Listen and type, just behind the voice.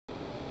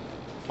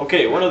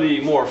Okay, one of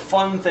the more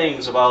fun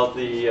things about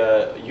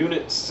the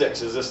Unit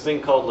 6 is this thing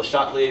called Le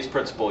Chateliers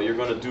Principle. You're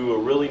going to do a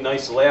really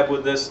nice lab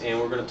with this, and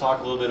we're going to talk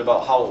a little bit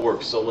about how it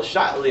works. So Le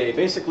Chatelier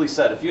basically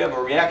said if you have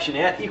a reaction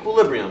at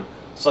equilibrium,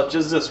 such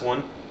as this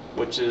one,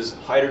 which is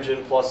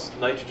hydrogen plus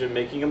nitrogen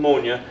making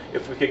ammonia,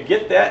 if we could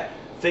get that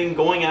thing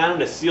going on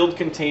in a sealed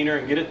container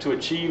and get it to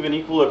achieve an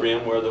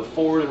equilibrium where the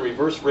forward and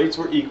reverse rates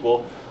were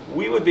equal,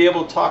 we would be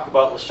able to talk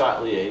about Le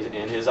Chatelier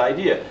and his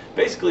idea.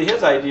 Basically,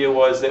 his idea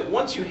was that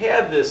once you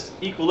have this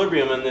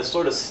equilibrium and this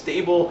sort of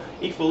stable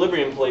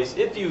equilibrium place,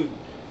 if you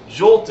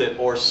jolt it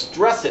or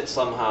stress it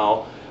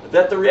somehow,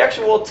 that the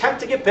reaction will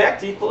attempt to get back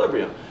to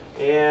equilibrium.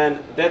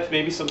 And that's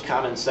maybe some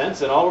common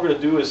sense, and all we're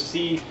going to do is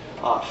see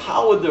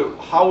how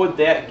would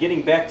that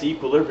getting back to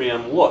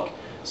equilibrium look.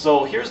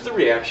 So here's the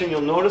reaction.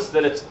 You'll notice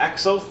that it's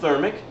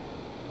exothermic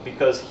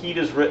because heat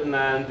is written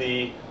on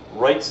the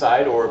right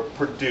side, or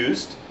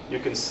produced. You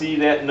can see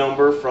that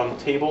number from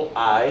table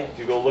I. If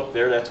you go look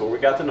there, that's where we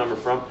got the number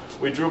from.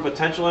 We drew a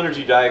potential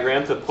energy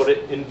diagram to put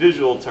it in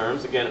visual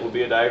terms. Again, it will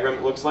be a diagram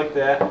that looks like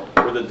that,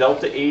 where the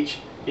delta H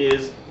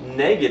is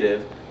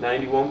negative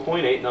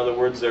 91.8. In other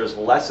words, there's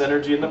less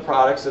energy in the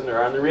products than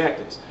there are in the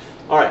reactants.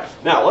 All right,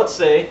 now let's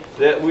say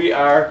that we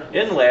are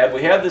in lab.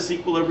 We have this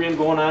equilibrium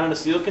going on in a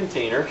sealed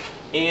container,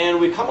 and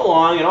we come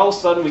along, and all of a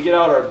sudden we get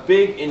out our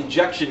big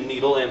injection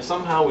needle, and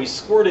somehow we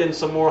squirt in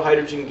some more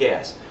hydrogen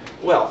gas.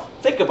 Well,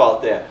 think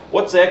about that.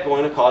 What's that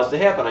going to cause to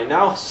happen? I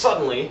now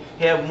suddenly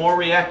have more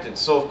reactants.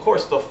 So, of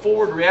course, the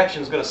forward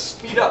reaction is going to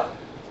speed up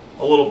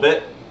a little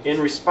bit in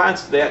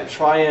response to that and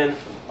try and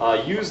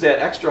use that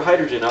extra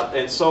hydrogen up.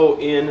 And so,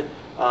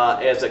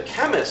 as a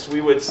chemist,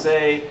 we would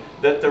say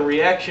that the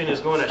reaction is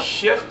going to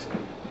shift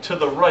to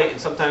the right, and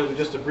sometimes we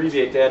just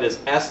abbreviate that as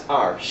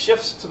SR.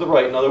 Shifts to the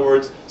right, in other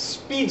words,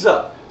 speeds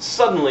up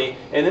suddenly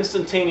and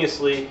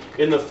instantaneously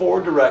in the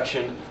forward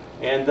direction.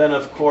 And then,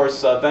 of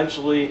course,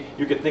 eventually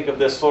you can think of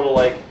this sort of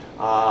like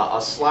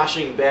a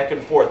sloshing back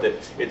and forth.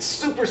 It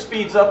super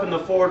speeds up in the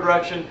forward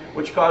direction,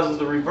 which causes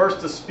the reverse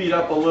to speed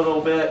up a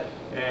little bit,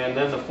 and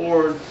then the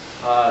forward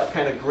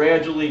kind of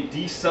gradually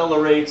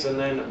decelerates, and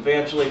then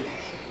eventually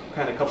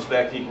kind of comes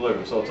back to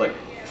equilibrium. So it's like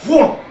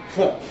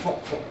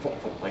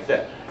like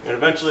that, and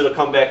eventually it'll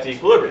come back to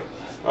equilibrium.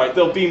 All right,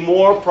 there'll be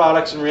more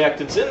products and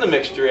reactants in the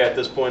mixture at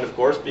this point, of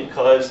course,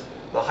 because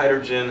the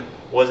hydrogen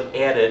was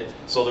added,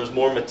 so there's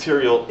more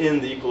material in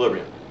the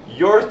equilibrium.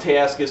 Your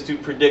task is to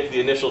predict the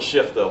initial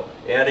shift, though.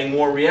 Adding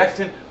more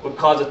reactant would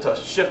cause it to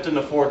shift in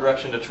the forward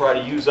direction to try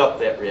to use up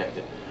that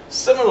reactant.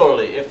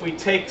 Similarly, if we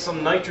take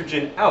some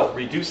nitrogen out,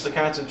 reduce the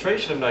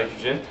concentration of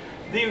nitrogen,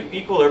 the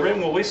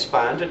equilibrium will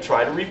respond to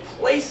try to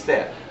replace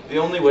that. The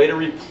only way to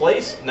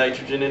replace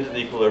nitrogen into the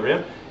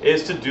equilibrium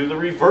is to do the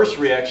reverse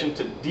reaction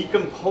to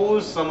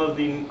decompose some of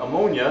the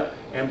ammonia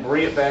and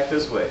bring it back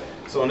this way.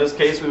 So in this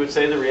case, we would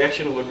say the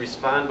reaction would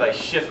respond by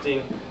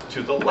shifting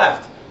to the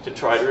left to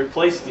try to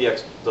replace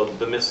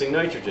the missing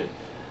nitrogen.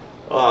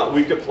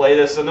 We could play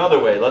this another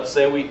way. Let's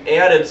say we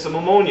added some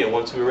ammonia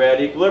once we were at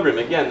equilibrium.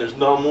 Again, there's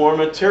no more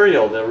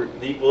material. The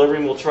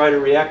equilibrium will try to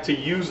react to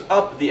use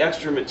up the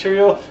extra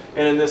material,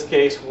 and in this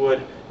case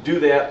would do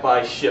that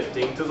by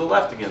shifting to the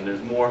left again.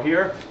 There's more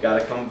here, got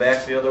to come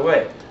back the other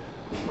way.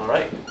 All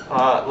right,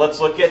 let's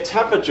look at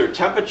temperature.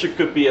 Temperature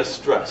could be a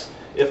stress.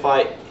 If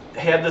I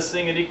have this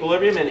thing at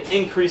equilibrium and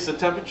increase the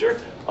temperature,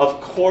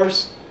 of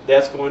course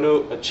that's going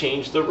to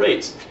change the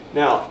rates.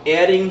 Now,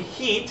 adding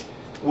heat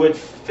would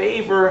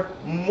favor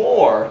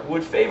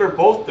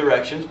both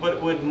directions, but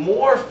it would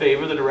more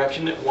favor the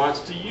direction that wants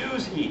to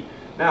use heat.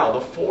 Now,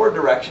 the forward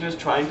direction is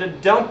trying to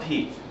dump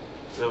heat.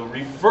 The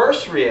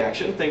reverse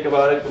reaction, think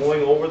about it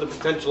going over the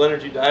potential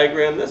energy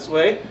diagram this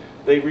way,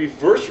 the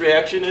reverse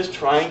reaction is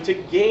trying to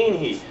gain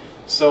heat.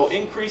 So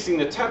increasing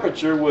the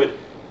temperature would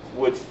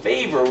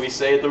favor, we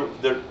say,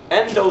 the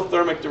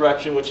endothermic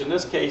direction, which in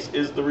this case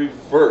is the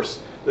reverse.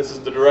 This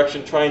is the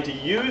direction trying to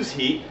use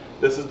heat.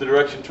 This is the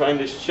direction trying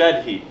to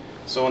shed heat.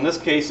 So in this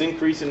case,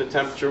 increasing the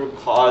temperature would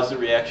cause the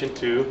reaction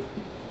to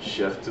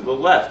shift to the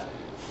left.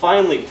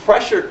 Finally,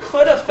 pressure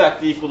could affect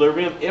the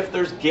equilibrium if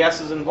there's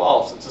gases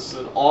involved. Since this is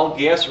an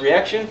all-gas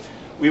reaction,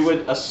 we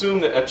would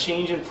assume that a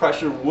change in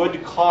pressure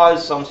would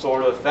cause some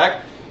sort of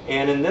effect.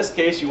 And in this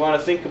case, you want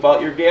to think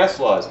about your gas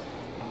laws.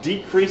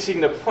 Decreasing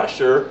the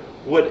pressure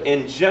would,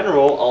 in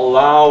general,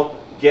 allow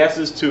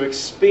gases to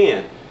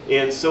expand.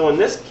 And so in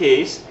this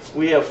case,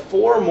 we have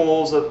 4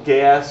 moles of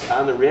gas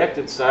on the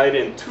reactant side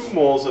and 2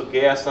 moles of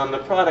gas on the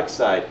product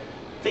side.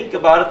 Think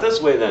about it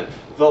this way then.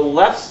 The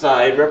left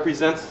side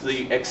represents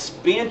the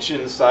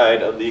expansion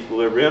side of the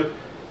equilibrium,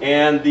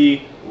 and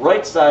the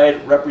right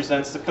side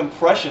represents the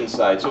compression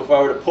side. So if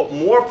I were to put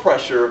more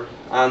pressure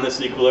on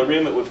this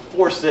equilibrium, it would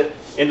force it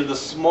into the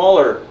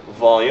smaller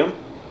volume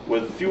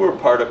with fewer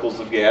particles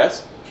of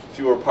gas.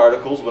 Fewer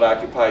particles would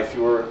occupy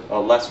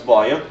less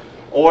volume.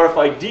 Or if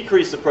I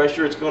decrease the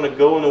pressure, it's going to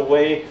go in a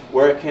way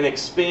where it can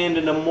expand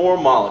into more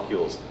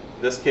molecules,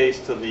 in this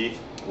case to the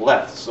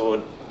left. So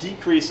a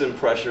decrease in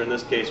pressure in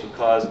this case would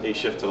cause a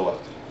shift to the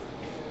left.